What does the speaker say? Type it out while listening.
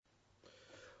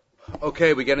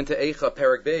Okay, we get into Eicha,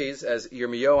 Perek Beis, as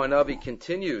Yirmiyahu Hanavi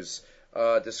continues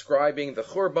describing the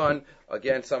Churban.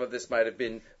 Again, some of this might have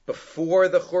been before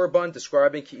the Churban,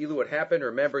 describing Ki'ilu what happened.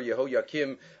 Remember,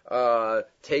 Yehoyakim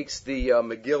takes the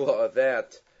Megillah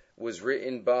that was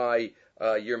written by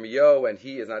Yirmiyahu, and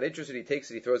he is not interested. He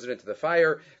takes it, he throws it into the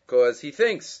fire, because he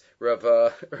thinks, Rav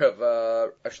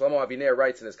Shlomo Aviner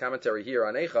writes in his commentary here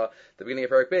on Eicha, the beginning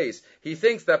of Perek Beis, he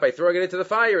thinks that by throwing it into the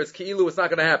fire, it's Ki'ilu, it's not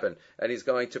going to happen, and he's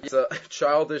going to, it's a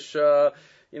childish,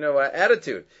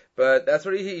 attitude. But that's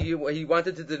what he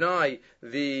wanted to deny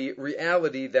the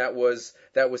reality that was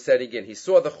setting in. He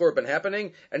saw the Churban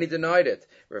happening, and he denied it.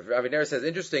 Rav Aviner says,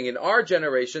 interesting, in our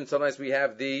generation, sometimes we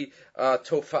have the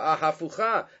Tofa'ah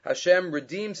Hafucha. Hashem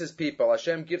redeems his people.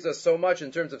 Hashem gives us so much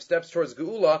in terms of steps towards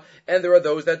Geula, and there are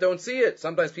those that don't see it.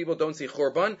 Sometimes people don't see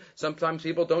Churban, sometimes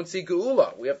people don't see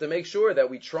Geula. We have to make sure that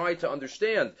we try to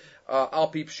understand al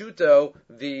pi pshuto,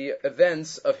 the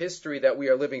events of history that we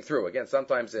are living through. Again,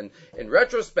 sometimes in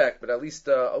retrospect, but at least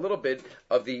a little bit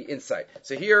of the insight.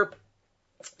 So here,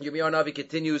 Yirmiyahu Hanavi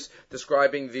continues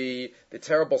describing the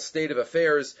terrible state of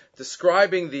affairs,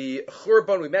 describing the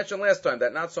Churban. We mentioned last time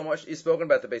that not so much is spoken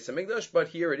about the Beis Hamikdash, but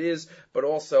here it is, but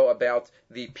also about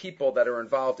the people that are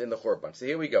involved in the Churban. So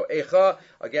here we go. Eicha,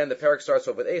 again, the parak starts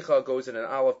off with Eicha, goes in an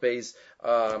Aleph Beis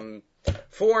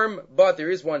form, but there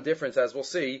is one difference, as we'll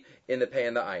see, in the Pei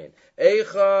and the Ayin.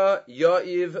 Eicha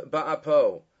Ya'iv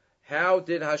Ba'apo. How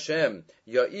did Hashem,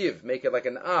 Ya'iv, make it like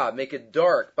an make it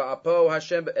dark? Ba'apo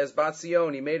Hashem as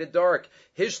Batzion, he made it dark.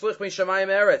 Hishlich mishamayim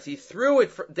eretz, he threw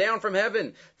it down from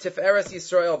heaven. Tif'eres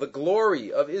Yisrael, the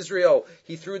glory of Israel,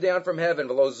 he threw down from heaven.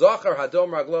 V'lo zachar hadom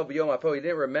raglo b'yom apo, he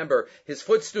didn't remember his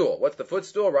footstool. What's the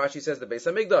footstool? Rashi says the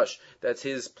Beis Hamikdash. That's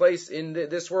his place in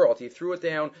this world. He threw it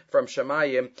down from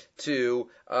Shamayim to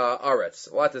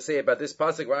Aretz. A lot to say about this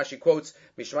pasuk. Rashi quotes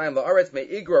Mishamayim la'aretz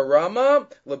me'igra rama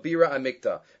labira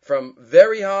amikta, from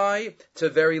very high to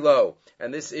very low.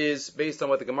 And this is based on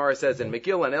what the Gemara says in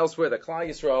Megillah and elsewhere, the Klal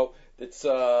Yisrael,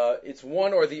 it's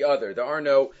one or the other. There are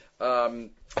no,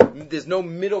 there's no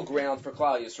middle ground for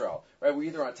Klal Yisrael. Right? We're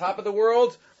either on top of the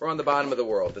world or on the bottom of the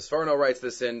world. The Sforno writes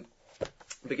this in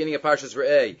beginning of Parshas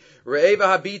Re'eh. Re'eh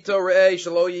v'habito re'eh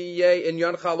shelo yiyeh in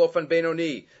yancha lofan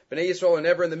benoni. Bnei Yisrael are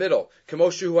never in the middle.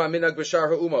 Kemoshu ha'minag b'shar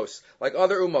ha'umos. Like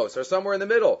other umos, are somewhere in the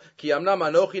middle. Ki amnam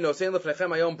anochi nosein lefnechem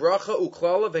hayom bracha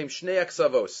u'klala v'hem shnei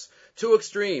aksavos. Two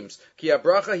extremes. Ki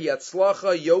ha'bracha hi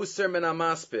atzlacha yoser min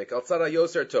ha'maspik. Al tzad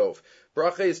ha'yoser tov.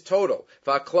 Bracha is total.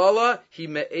 Va'klala hi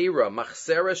me'era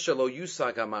machsera shelo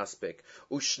yusag ha'maspik.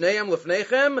 U'shneim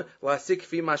lefnechem la'asik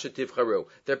fi ma shetivcharu.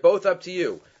 They're both up to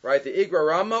you. Right? The Igra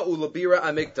Rama Ulabira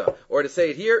Amikta. Or to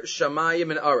say it here, Shamayim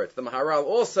and Aret. The Maharal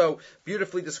also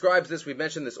beautifully describes this. We've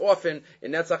mentioned this often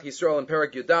in Netzach Yisrael and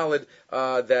Perek Yudalid,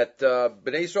 that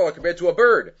Bnei Yisrael are compared to a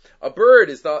bird. A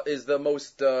bird is the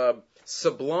most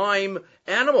sublime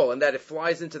animal, and that it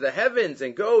flies into the heavens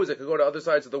and goes. It could go to other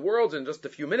sides of the world in just a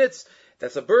few minutes.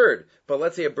 That's a bird. But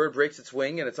let's say a bird breaks its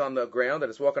wing and it's on the ground and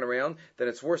it's walking around, then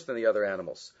it's worse than the other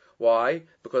animals. Why?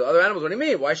 Because other animals, what do you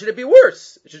mean? Why should it be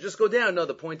worse? It should just go down. No,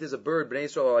 the point is a bird. Bnei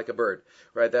Yisrael are like a bird.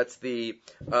 Right? That's the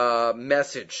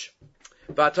message.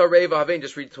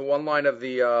 Just read to one line of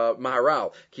the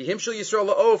Maharal. Ki himshel Yisrael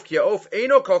la'of, ki ha'of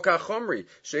eino kol kach chomri,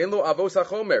 she'en lo avos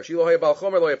ha'chomer, she'lo ha'yabal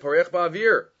chomer lo yaporech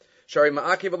ba'avir. Shari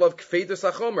ma'akev alav kfeitus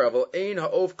ha'chomer, aval ein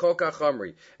ha'of kol kach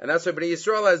chomri. And that's why Bnei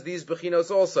Yisrael has these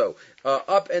bechinos also,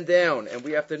 up and down. And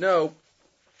we have to know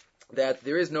that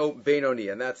there is no Benoni,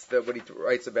 and that's what he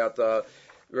writes about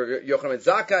Yochanan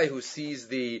Zakkai, who sees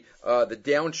the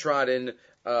downtrodden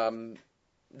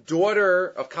daughter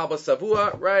of Kabbalah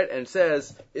Savua, right, and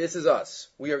says, this is us.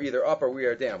 We are either up or we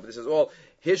are down. But this is all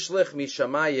Hishlich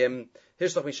Mishamayim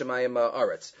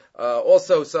Aretz.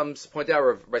 Also, some point out,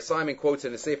 Rabbi Simon quotes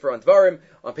in the Sefer on Dvarim,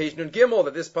 on page Nun Gimel,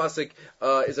 that this pasuk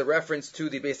is a reference to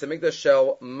the Beis Hamikdash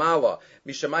Shel Mala.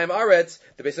 Mishamayim Aretz,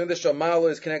 the Beis Hamikdash Shel Mala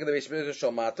is connected to the Beis Hamikdash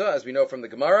Shel Mata, as we know from the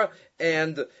Gemara,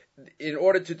 and in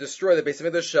order to destroy the Beis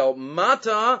Hamikdash Shel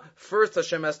Mata, first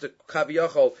Hashem has to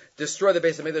Kaviyachol destroy the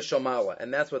Beis Hamikdash Shel Mala,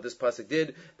 and that's what this pasuk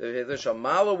did. The Beis Hamikdash Shel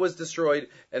Mala was destroyed,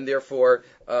 and therefore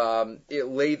it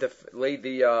laid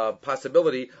the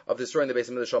possibility of destroying the Beis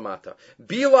Hamikdash Shel Mata.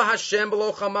 Bila Hashem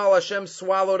below Chamal, Hashem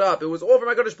swallowed up. It was all from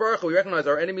HaKadosh Baruch Hu. We recognize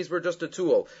our enemies were just a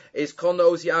tool. Eis Kol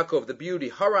Noos Yaakov, the beauty.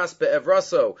 Haras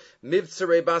be'evraso,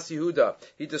 Mivtzarei Bas Yehuda.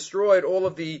 He destroyed all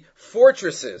of the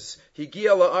fortresses.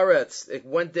 Higia la'aretz, it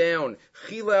went down.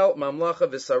 Chilal mamlacha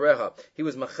v'sareha. He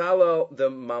was machalal, the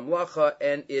mamlacha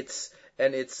and its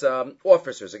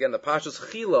officers. Again, the Pashas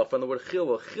Chila from the word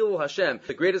Chil Hashem.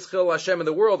 The greatest Chil Hashem in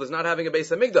the world is not having a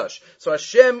Beis Hamikdash. So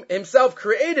Hashem himself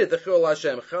created the Chil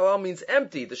Hashem. Chalal means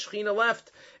empty. The Shechina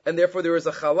left, and therefore there is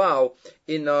a halal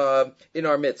in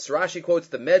our midst. Rashi quotes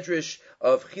the Medrash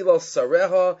of Chilal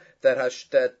Sareha that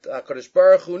HaKadosh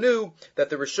Baruch Hu knew that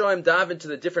the Rishonim davened to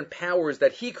the different powers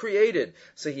that he created,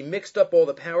 so he mixed up all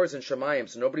the powers in Shemayim,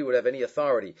 so nobody would have any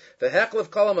authority. The Hechlef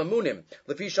Kalam Amunim,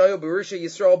 Lefi Shayu Berisha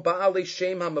Yisrael Ba'alei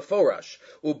Shem HaMeforash,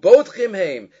 Ubotchim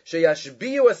Heim,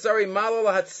 Sheyashbiyu Asari Malal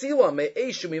HaTzila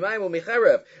Me'esh U'Mimayim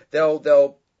U'Micherev.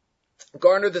 They'll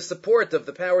garner the support of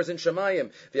the powers in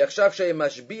Shemayim.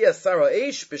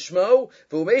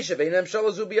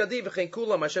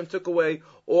 Hashem took away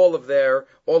all of their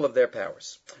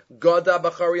powers. Gada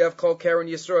b'chariyav kol keren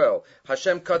Yisrael.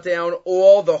 Hashem cut down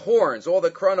all the horns, all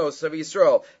the kronos of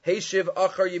Yisrael. Heishiv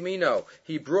achar yamino.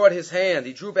 He brought his hand.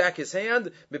 He drew back his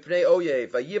hand. Mipnei oyev.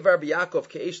 Vayivar b'Yakov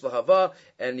ke'esh lahava.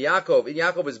 And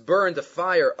Yaakov is burned to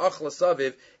fire. Ach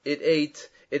lasaviv. It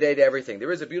ate everything.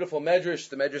 There is a beautiful medrash.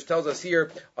 The medrash tells us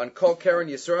here on Kol Keren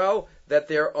Yisrael that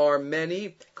there are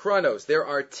many kronos. There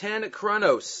are 10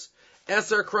 kronos.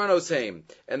 Eser kronos heim.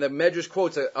 And the medrash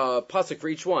quotes a pasuk for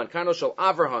each one. Kano shel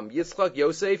Avraham, Yitzchak,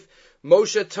 Yosef,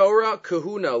 Moshe, Torah,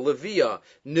 Kahuna, Leviah,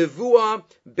 Nevuah,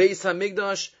 Beis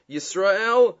Hamikdash,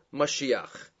 Yisrael, Mashiach.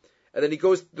 And then he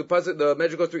goes, the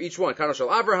medrash goes through each one. Kano shel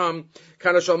Avraham,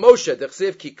 Kano shel Moshe,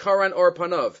 Dechsev ki karan or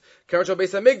panav. Kano shel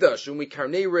Beis Hamikdash, umi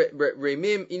karnei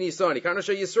reimim inisani. Kano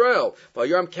shel Yisrael,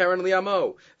 v'yoram karen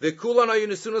liamo. V'kulan ayu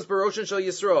nesunos baroshin shel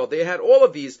Yisrael. They had all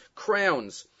of these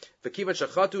crowns. V'kivan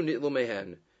shachatu nitlu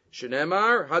mehen.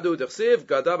 Shenemar, Hadu Dechsiv,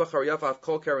 Gada B'Chariyaf Av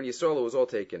Kol Karen Yisrael, it was all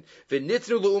taken.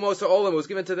 V'nitznu L'umos Ha'olam, it was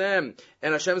given to them.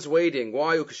 And Hashem's waiting.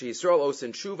 Why? U'kashi Yisrael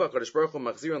Osin Shuva, Kadosh Baruch Hu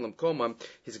Machzir L'mkomam.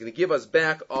 He's going to give us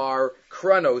back our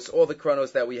kronos, all the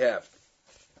kronos that we have.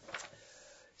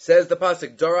 Says the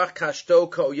pasuk, Dorach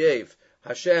Kashto Ko'yev.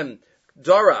 Hashem,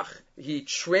 Dorach, he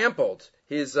trampled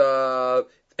his, the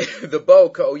bow,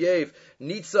 Ko'yev,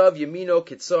 Nitzav Yamino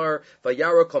Kitzar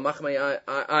Vayaro Kol Machmei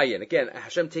Ayin. Again,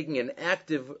 Hashem taking an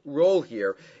active role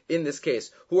here in this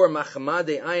case. Who are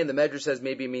Machmadei Ayin? The Medrash says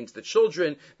maybe it means the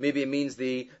children, maybe it means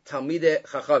the Talmidei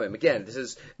Chachamim. Again, this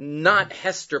is not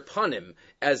Hester Panim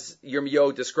as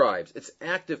Yirmiyahu describes. It's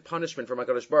active punishment from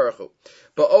HaKadosh Baruch Hu.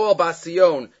 Ba'ol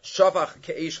Basion Shavach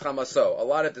Ke'ish Chamaso. A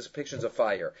lot of depictions of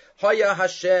fire. Haya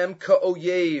Hashem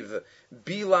Ka'oyev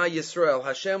Bila Yisrael.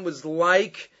 Hashem was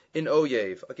like in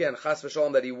Oyev. Again, Chas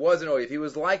v'Shalom, that he was in Oyev. He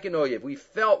was like in Oyev. We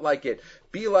felt like it.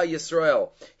 Bila Yisrael.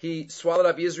 He swallowed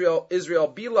up Israel.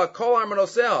 Bila Kol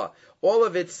Armanosea. All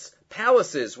of its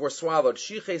palaces were swallowed.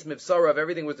 Shiches Mivsarav.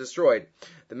 Everything was destroyed.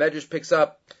 The Medrash picks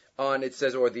up on, it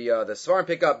says, or the Svarim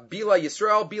pick up, Bila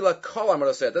Yisrael, Bila Kol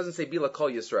Armanosea. It doesn't say Bila Kol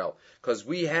Yisrael, because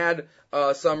we had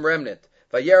some remnant.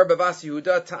 Vayer Bavas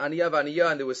Yehuda Ta'aniya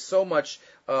Vaniya, and there was so much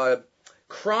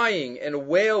crying and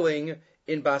wailing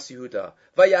in Bas Yehuda.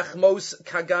 Vayachmos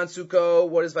kagansuko.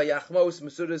 What is Vayachmos?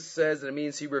 Masuda says that it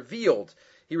means he revealed.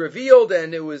 He revealed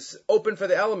and it was open for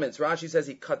the elements. Rashi says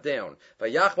he cut down.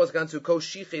 Vayachmos gansuko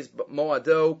shiches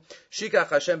moado. Shikach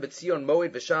Hashem b'tzion moed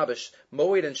v'shabbos.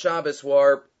 Moed and Shabbos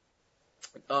were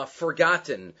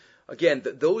forgotten. Again,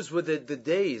 those were the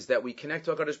days that we connect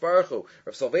to HaKadosh Baruch Hu.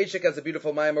 Rav Soloveitchik has a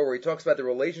beautiful maimer where he talks about the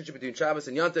relationship between Shabbos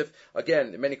and Yontif.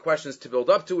 Again, many questions to build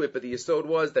up to it, but the yesod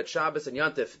was that Shabbos and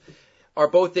Yontif are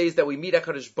both days that we meet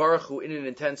HaKadosh Baruch Hu in an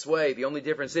intense way. The only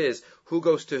difference is who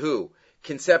goes to who.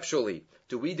 Conceptually,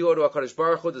 do we go to HaKadosh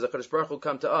Baruch Hu? Does HaKadosh Baruch Hu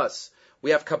come to us?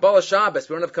 We have Kabbalah Shabbos.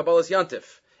 We don't have Kabbalah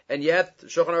Yontif. And yet,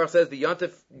 Shulchan Aruch says the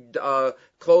Yontif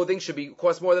clothing should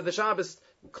cost more than the Shabbos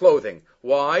clothing.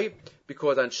 Why?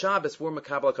 Because on Shabbos we're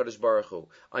Makabal HaKadosh Baruch Hu.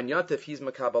 On Yontif he's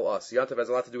Makabal us. Yontif has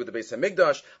a lot to do with the Beis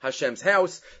Hamikdash, Hashem's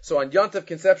house. So on Yontif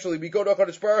conceptually we go to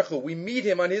HaKadosh Baruch Hu. We meet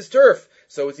him on his turf.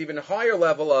 So it's even a higher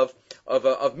level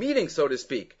of meeting, so to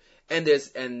speak. And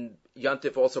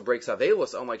Yontif also breaks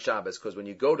Avelos, unlike Shabbos, because when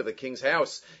you go to the king's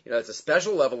house, it's a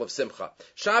special level of Simcha.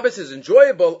 Shabbos is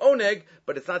enjoyable, Oneg,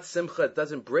 but it's not Simcha, it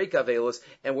doesn't break Avelos,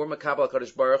 and we're Makabal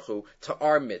HaKadosh Baruch Hu to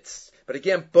our midst. But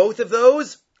again, both of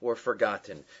those were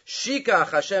forgotten. Shikach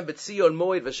Hashem b'tzion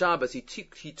moed v'Shabbos,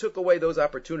 he took away those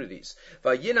opportunities.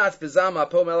 Vayinatz b'zama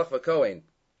po melech v'kohen.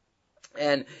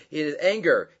 And his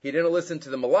anger, he didn't listen to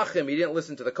the Malachim, he didn't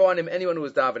listen to the Kohanim, anyone who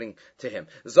was davening to him.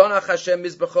 Zonach Hashem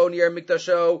mizbecho nir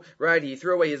mikdasho, right? He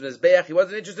threw away his mizbeach. He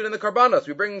wasn't interested in the karbanos.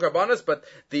 We bring in karbanos, but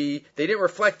they didn't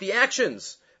reflect the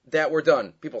actions that were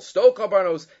done. People stole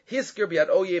karbanos. Hiskir biad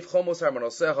oyev chomos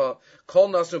harmanosecha kol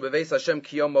nasnu beveis Hashem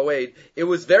kiyom moed. It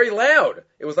was very loud.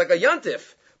 It was like a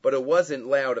yantif, but it wasn't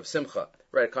loud of simcha.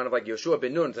 Right, kind of like Yoshua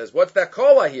ben Nun says, what's that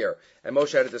kola here? And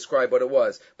Moshe had to describe what it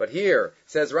was. But here,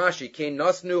 says Rashi, Kein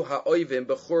nasnu ha'oivim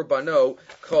b'chur bano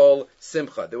kol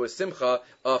simcha. There was simcha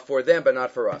for them, but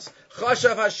not for us.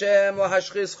 Chashav Hashem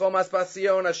lahashchis chomas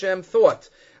basion. Hashem thought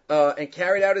and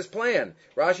carried out his plan.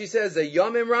 Rashi says,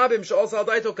 "Yamim rabim sh'ol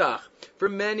saldaitokach." For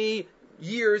many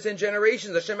years and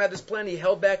generations, Hashem had this plan. He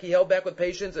held back with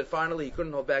patience, and finally he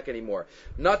couldn't hold back anymore.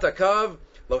 Natakav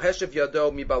lo heshev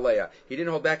yado mibaleya. He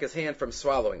didn't hold back his hand from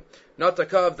swallowing.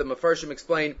 Natakav, the Mefarshim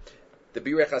explain, the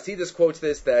Birei Chasidus quotes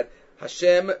this, that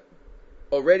Hashem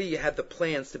already had the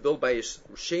plans to build by his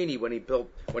Sheni when he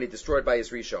destroyed by his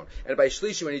Rishon, and by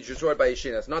Shlishi when he destroyed by his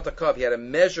Sheni. That's not a kav. He had a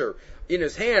measure in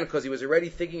his hand because he was already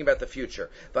thinking about the future.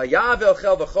 Vayavel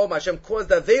chel v'chom, Hashem caused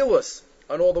avelus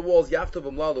on all the walls. Yaftu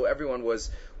v'mlalu, everyone was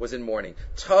in mourning.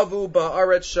 Tavu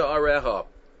ba'aretz sha'areha,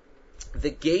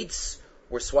 the gates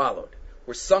were swallowed,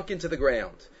 were sunk into the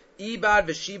ground. Ibad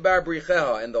v'shibar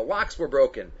bricheha, and the locks were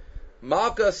broken.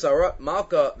 Malka v'sarev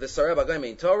agayim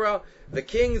ein Torah, the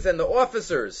kings and the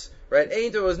officers,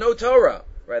 right? There was no Torah,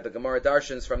 right? The Gemara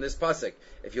darshans from this pasuk.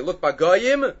 If you look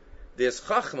bagayim, there's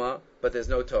chachma, but there's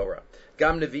no Torah.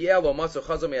 Gam nevi'el o masu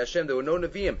chazo mi Hashem. There were no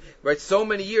nevi'im, right? So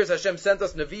many years Hashem sent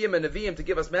us nevi'im to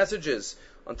give us messages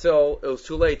until it was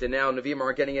too late, and now nevi'im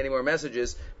aren't getting any more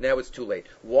messages. Now it's too late.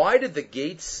 Why does it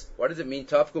mean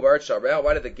tafku b'aretz shareh?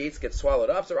 Why did the gates get swallowed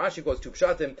up? So Rashi goes to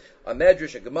pshatim, a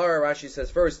medrash, a Gemara. Rashi says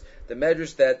first the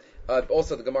medrash that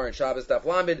also the Gemara in Shabbos Daf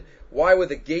Lamed. Why were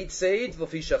the gates saved?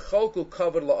 L'fisha cholku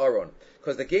kavod la'aron.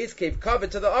 Because the gates gave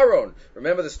covet to the Aron.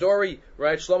 Remember the story,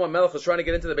 right? Shlomo Melech was trying to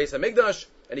get into the Beis HaMikdash,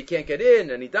 and he can't get in,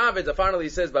 and he David, and finally he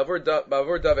says, Bavur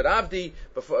David Avdi,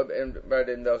 in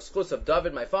the schus of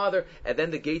David, my father, and then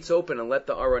the gates open and let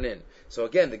the Aron in. So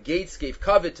again, the gates gave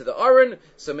covet to the Aron,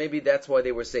 so maybe that's why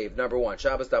they were saved. Number one,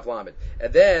 Shabbos Daf Lamed.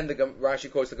 And then the Rashi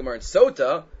quotes the Gemara in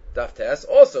Sota, Daf Tes.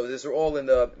 Also, these are all in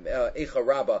the Eicha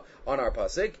Rabbah on our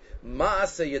pasuk.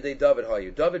 Ma'aseh Yedei David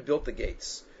Hayu. David built the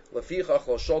gates. So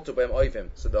the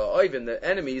Oivim, the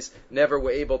enemies, never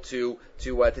were able to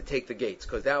take the gates,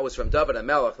 because that was from David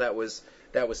HaMelech. That was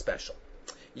special.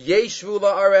 Yeshvu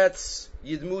la'aretz,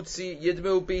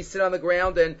 yidmu, be sit on the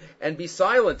ground and be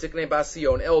silent. Tiknei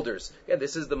Basion, elders. Again,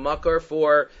 this is the makar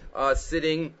for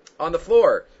sitting on the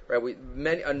floor. Right,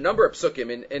 a number of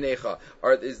psukim in Eicha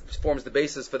forms the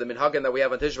basis for the minhagim that we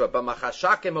have on Tisha B'Av.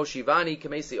 B'machashakem hoshivani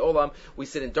k'meisi olam. We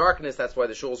sit in darkness. That's why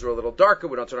the shuls are a little darker.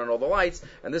 We don't turn on all the lights.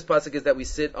 And this pasuk is that we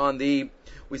sit on the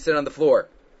floor.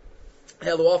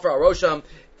 Helu offer arosham,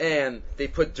 and they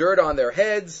put dirt on their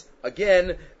heads.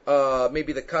 Again,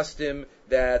 maybe the custom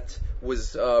that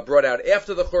was brought out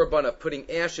after the Churban of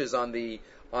putting ashes on the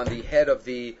head of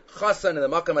the chasan and the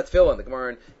makam atfilin, the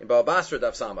Gemara in Baba Basra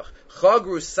Daf Samach.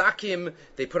 Chagru sakim,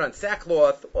 they put on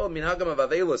sackcloth. Oh, minhagam of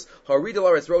avelus. Haridal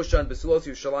aretz roshan besulos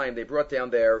Yerushalayim. They brought down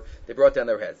their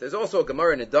heads. There's also a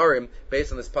Gemara in Nedarim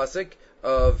based on this pasuk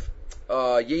of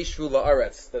Yeshvu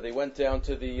la'aretz, that they went down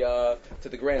to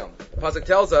the ground. The pasuk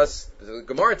tells us, the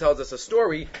Gemara tells us a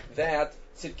story that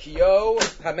Tzidkiyahu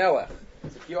HaMelech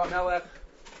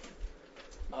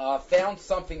found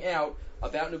something out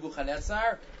about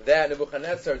Nebuchadnezzar that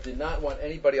Nebuchadnezzar did not want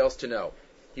anybody else to know.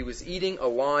 He was eating a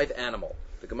live animal.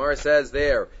 The Gemara says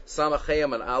there,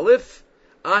 Samachayim and Aleph,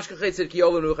 he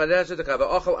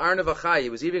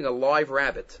was eating a live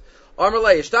rabbit.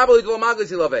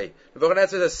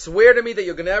 Nebuchadnezzar says, swear to me that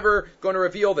you're never going to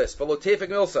reveal this.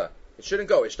 It shouldn't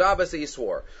go. Ishtabas, he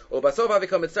swore. Later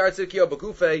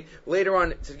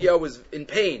on, Tzidkiyahu was in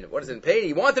pain. What is in pain?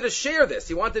 He wanted to share this.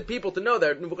 He wanted people to know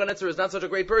that Nebuchadnezzar is not such a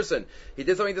great person. He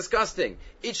did something disgusting.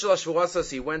 He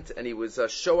went and he was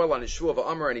shoel on his shua of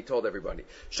Amr, and he told everybody.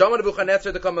 Shama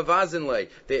Nebuchadnezzar to come avazinle.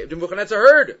 Nebuchadnezzar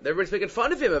heard. Everybody's making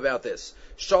fun of him about this.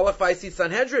 Shalach Faisi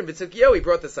Sanhedrin, Tzidkiyahu. He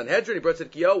brought the Sanhedrin. He brought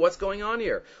Tzidkiyahu. What's going on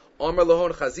here? Amr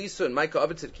Lohon Chazisu and Micah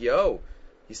Abed Tzidkiyahu.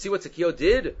 You see what Tzidkiyahu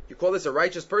did? You call this a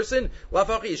righteous person? He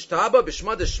swore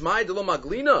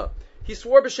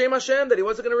b'Shem Hashem that he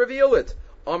wasn't going to reveal it.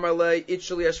 Amar le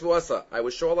itchli ashvuasa. I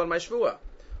was shol on my shvua.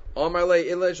 Amar le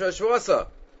ila shvuasa.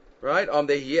 Right?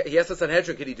 He asked the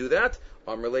Sanhedrin, could he do that?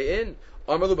 Amar le in.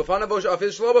 Amar lu b'fanav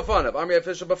afiz shlo b'fanav. Amar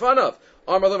afiz b'fanav.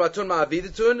 Amar lu matun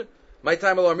ma'aviditun. My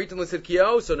time alone ritin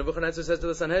l'Tzidkiyahu. So Nebuchadnezzar says to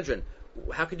the Sanhedrin,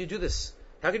 how could you do this?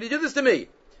 How could you do this to me?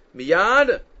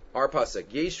 Miyad. Our pasuk,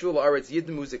 Yeshvu la'aretz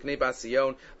yidmu ziknei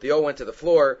basion. They all went to the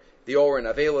floor. They all were in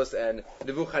avelus, and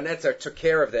Nebuchadnezzar took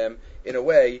care of them in a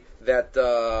way that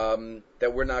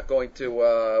we're not going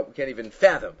to, we can't even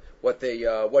fathom what he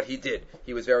did.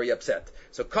 He was very upset.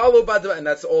 So kalu badma, and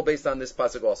that's all based on this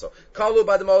pasuk also. Kalu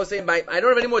badma say, I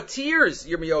don't have any more tears.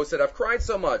 Yirmiyahu said, I've cried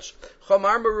so much.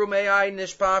 Chamar merumei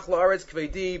nishpach la'aretz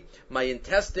kvedi. My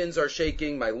intestines are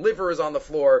shaking. My liver is on the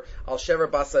floor. Al shever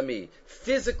basami,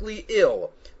 physically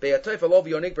ill.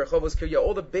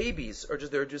 All the babies are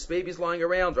just babies lying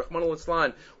around.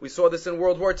 We saw this in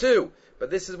World War II.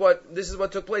 But this is what this is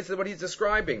what took place. This is what he's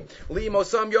describing. Li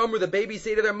mosam yomer, the babies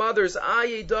say to their mothers,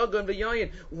 Aye dagan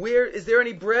v'yayin. Where is there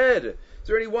any bread? Is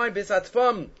there any wine?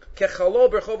 Bisatfam kechalo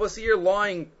berchovos,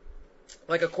 lying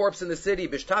like a corpse in the city.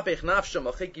 Bishtapech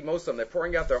nafsham alchiki mosam. They're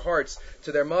pouring out their hearts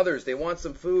to their mothers. They want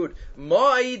some food.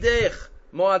 Ma idech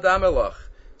ma adamelach.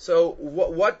 So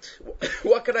what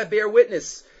can I bear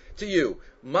witness to you?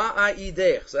 Ma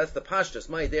idech. So that's the pashtus.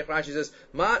 Ma idech. Rashi says,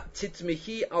 Ma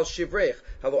titmihi al shivrech.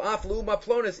 Halo aflu ma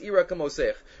plonis ira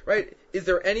kamosech. Right? Is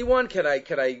there anyone? Can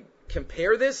I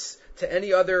compare this to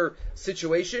any other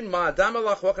situation? Ma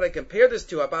adamelach. What can I compare this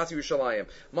to? Abasi Yerushalayim.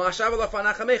 Ma shavalach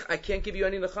vanachamech. I can't give you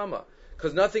any nechama,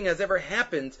 because nothing has ever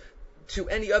happened to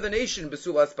any other nation,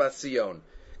 Besulas Bas Sion.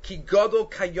 Ki gadol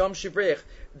kayom shivrech.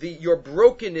 Your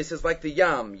brokenness is like the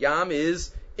yam. Yam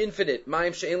is infinite.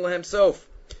 Mayim she'en lahem sof.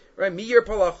 Right? Miyir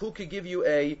palach, who could give you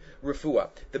a refuah?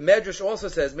 The Medrash also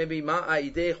says, maybe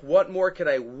ma'idech, what more could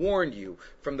I warn you?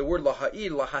 From the word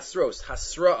laha'id, lahasros,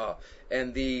 hasra'a.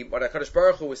 And what HaKadosh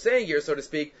Baruch Hu was saying here, so to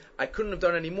speak, I couldn't have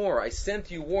done any more. I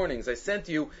sent you warnings. I sent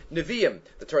you neviim.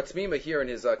 The Torah Tzmima here in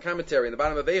his commentary in the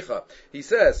bottom of Eicha, he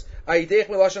says, Aidech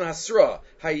melashon hasra,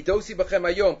 haidosi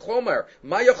b'chem ayom, klomar,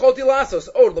 ma yacholti lasos,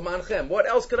 od l'manchem. What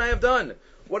else could I have done?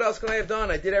 What else could I have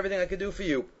done? I did everything I could do for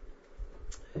you.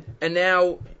 And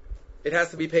now it has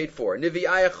to be paid for.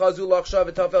 Nivi'aya chazu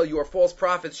lachshav etafel, your false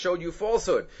prophets showed you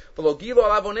falsehood. V'lo gilo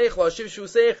al avonech la'ashiv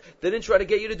shusech, they didn't try to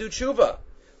get you to do tshuva.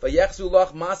 Vayechzu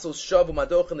lach masos shavu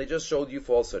madoch, and they just showed you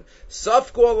falsehood.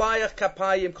 Safku alayach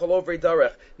kapayim kolovrei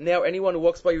darech. Now anyone who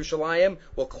walks by Yerushalayim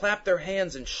will clap their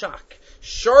hands in shock.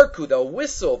 Sharku, they'll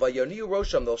whistle. Vayoniu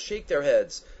rosham, they'll shake their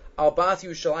heads. Al Bas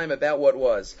Yerushalayim, about what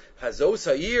was. Hazos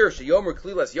ha'ir sheyomer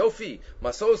klilas yofi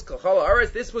masos kachala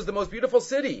aretz. This was the most beautiful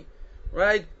city,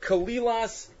 right?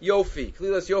 Kalilas yofi.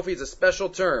 Kalilas yofi is a special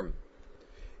term.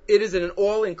 It is an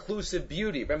all-inclusive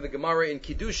beauty. Remember, the Gemara in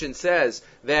Kiddushin says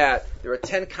that there are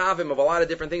 10 kavim of a lot of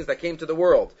different things that came to the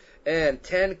world. And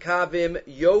 10 kavim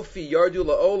yofi yardu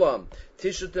la'olam.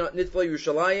 Tishut nitfla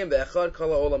Yerushalayim ve'echad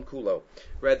kala olam kulo.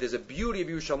 Right? There's a beauty of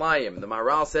Yerushalayim. The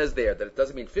Maharal says there that it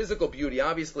doesn't mean physical beauty.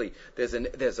 Obviously, there's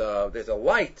a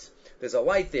light. There's a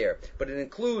light there, but it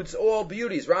includes all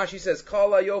beauties. Rashi says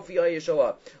kala yofi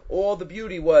ayishala. All the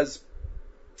beauty was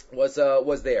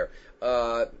there.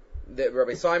 That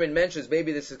Rabbi Simon mentions,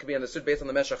 maybe this could be understood based on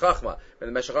the Meshech Chachma. And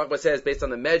the Meshech Chachma says, based on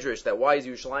the Medrash, that why is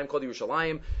Yerushalayim called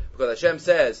Yerushalayim? Because Hashem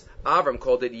says, Avram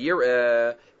called it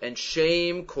Yireh, and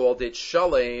Shem called it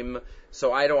Shalem.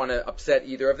 So I don't want to upset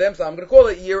either of them, so I'm going to call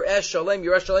it Yireh Shalem,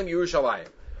 Yerushalayim.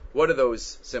 What do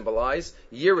those symbolize?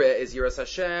 Yireh is Yiras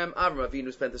Hashem. Avram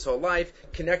Avinu spent his whole life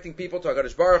connecting people to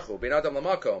HaKadosh Baruch Hu. Ben Adam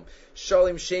Lamakom.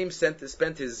 Shalem Shem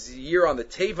spent his year on the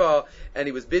Teva, and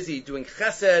he was busy doing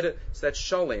Chesed. So that's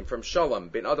Shalem, from Shalom.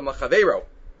 Ben Adam Lachavero.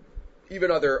 Even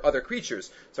other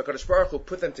creatures. So HaKadosh Baruch Hu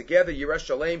put them together. Yiras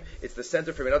Shalem. It's the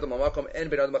center for Ben Adam Lamakom and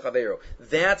Ben Adam Lachavero.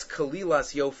 That's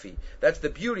Kalilas Yofi. That's the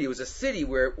beauty. It was a city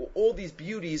where all these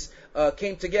beauties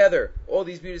came together. All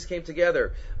these beauties came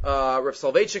together. Rav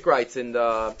Soloveitchik writes in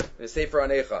the Sefer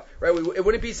Eicha, right? It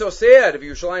wouldn't be so sad if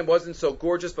Yerushalayim wasn't so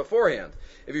gorgeous beforehand.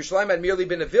 If Yerushalayim had merely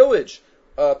been a village,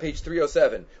 page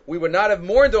 307, we would not have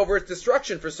mourned over its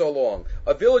destruction for so long.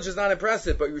 A village is not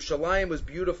impressive, but Yerushalayim was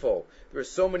beautiful. There were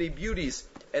so many beauties,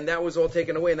 and that was all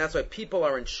taken away, and that's why people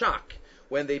are in shock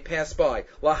when they pass by.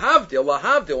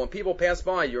 Lahavdil, when people pass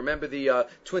by, you remember the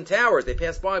Twin Towers, they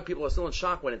pass by, people are still in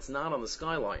shock when it's not on the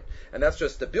skyline. And that's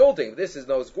just the building. This is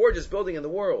the most gorgeous building in the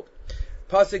world.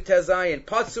 Pasuk Tezayin,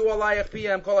 Patsu alayach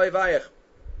piyam kol ayvayach.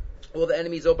 All the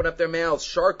enemies open up their mouths.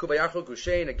 Sharku v'yachol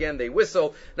kushein. Again, they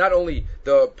whistle. Not only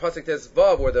the Pasuk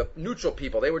Tezvav, or the neutral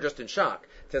people, they were just in shock.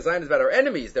 Tezayin is about our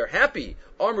enemies. They're happy.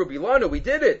 Amru bilanu, we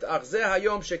did it. Achzeh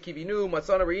hayom shekivinu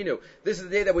matzana reinu. This is the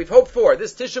day that we've hoped for.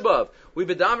 This Tisha B'Av. We've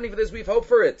been davening for this. We've hoped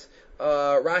for it.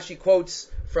 Rashi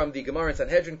quotes from the Gemara in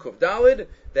Sanhedrin Kuf Dalid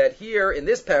that here in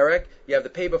this parak you have the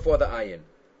pay before the ayin.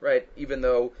 Right? Even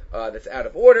though that's out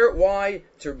of order. Why?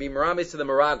 To be meramis to the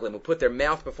meraglim who put their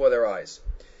mouth before their eyes.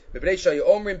 They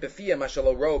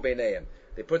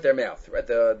put their mouth. Right?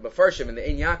 The Mefarshim and the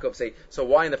Ein Yaakov say, so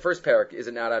why in the first parak is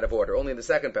it not out of order? Only in the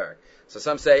second parak. So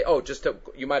some say,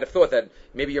 you might have thought that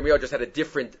maybe Yirmiyahu just had a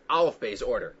different Aleph Beis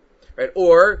order. Right?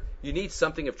 Or you need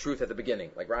something of truth at the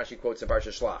beginning, like Rashi quotes in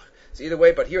Parsha Shlach. So either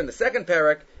way, but here in the second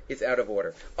parak, it's out of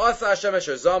order. Asa Hashem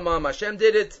Asher Zamam, Hashem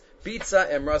did it. Bitza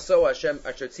Emraso Hashem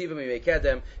Asher Tziva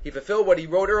Mimekedem. He fulfilled what he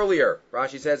wrote earlier.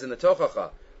 Rashi says in the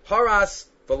Tochacha, Haras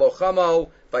v'lo Chamal.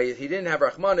 He didn't have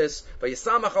Rachmanis.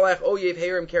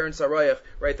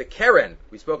 Right, the Keren.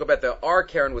 We spoke about our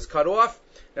Keren was cut off.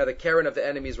 Now the Keren of the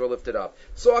enemies were lifted up.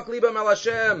 Soak libam al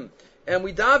Hashem. and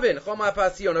we daven. Choma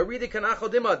pasion. Aridi kanachal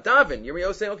dima. Daven.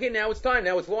 Yirmiyahu saying, okay, now it's time.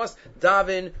 Now it's lost.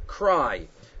 Daven. Cry.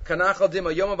 Kanachal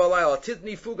dima. Yom balayla.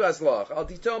 Titni fugas lach. Al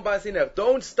titom basinech.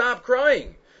 Don't stop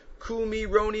crying. Kumi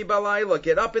roni balayla.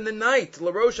 Get up in the night.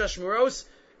 Larosh hashmiros.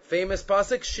 Famous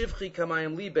pasuk. Shivchi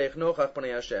kamayim libech nochach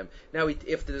panei Hashem. Now,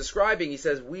 if the describing, he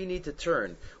says, we need to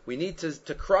turn. We need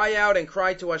to cry out and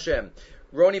cry to Hashem.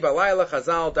 Roni balayla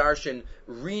chazal darshan.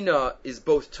 Rina is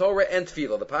both Torah and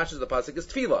Tefillah. The pashas of the pasuk is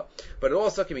Tefillah, but it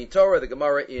also can mean Torah. The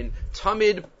Gemara in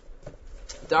Tamid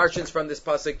darshans from this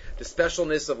pasuk the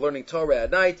specialness of learning Torah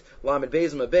at night. Lamed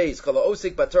beis mabeis kala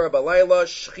osik batorah balayla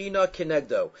shchina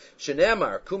kinegdo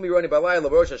shenemar kumi roni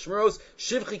balayla rosh hashmeros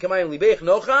shivchi kamayim libech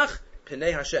nochach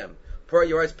penei Hashem. Per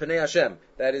your eyes penei Hashem.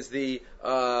 That is the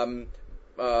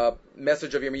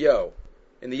message of Yirmiyahu.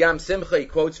 In the Yam Simcha, he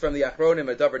quotes from the Achronim,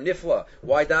 a Davar Nifla.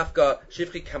 Why dafka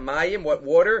shivchi kamayim? What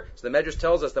water? So the Medrash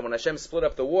tells us that when Hashem split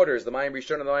up the waters, the Mayim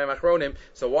Rishon and the Mayim Achronim,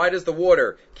 so why does the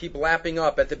water keep lapping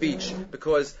up at the beach?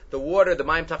 Because the water, the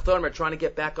Mayim Tachtonim, are trying to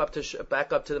get back up to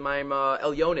the Mayim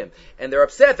Elyonim, and they're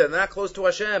upset that they're not close to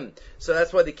Hashem. So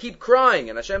that's why they keep crying.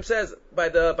 And Hashem says, by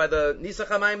the Nisach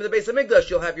HaMayim in the base of Migdash,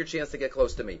 you'll have your chance to get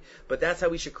close to me. But that's how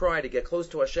we should cry, to get close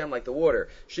to Hashem like the water.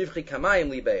 Shivchi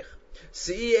kamayim libech.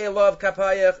 Love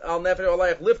kapayach al nefer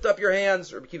olayach. Lift up your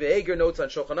hands. Rabbi Kiva Eger notes on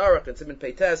Shulchan Aruch and Siman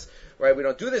Peites. Right, we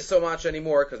don't do this so much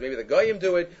anymore because maybe the Goyim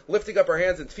do it. Lifting up our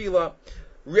hands in tefillah.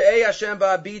 Re'ei Hashem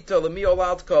ba'abita l'mi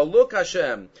olaltka. Look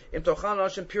Hashem. Im tochan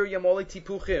Hashem pir yamoli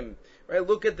tipuchim. Right,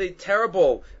 look at the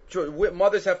terrible.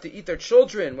 Mothers have to eat their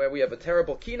children. Where we have a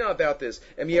terrible kina about this.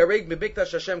 And miyareg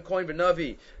b'mikdash Hashem kohen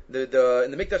v'navi. In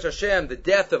the Mikdash Hashem, the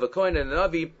death of a kohen and a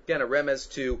navi. Again, a remez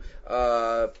to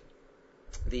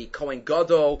the Kohen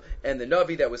Gadol and the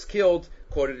Navi that was killed,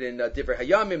 quoted in Divrei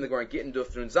Hayamim. The Gemara Gittin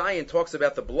Dufnun Zayin talks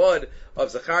about the blood of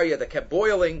Zechariah that kept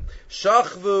boiling.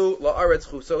 Shachvu la'aretz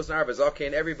chusos narvazakein,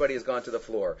 and everybody has gone to the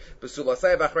floor.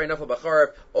 B'sulasai b'achrei nafal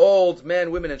b'charev, old men,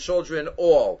 women, and children,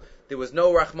 all. There was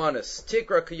no Rachmanis.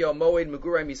 Tikra kiyom moed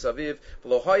megurai misaviv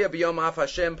v'lohaya b'yom af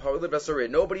Hashem parulid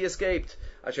v'sarid. Nobody escaped.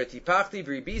 Asher tipachti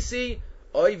v'ribisi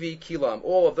oivi kilam.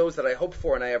 All of those that I hoped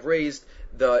for and I have raised,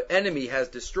 the enemy has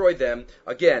destroyed them.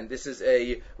 Again, this is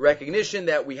a recognition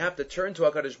that we have to turn to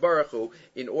HaKadosh Baruch Hu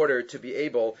in order to be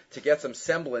able to get some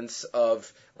semblance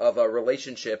of a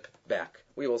relationship back.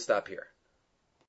 We will stop here.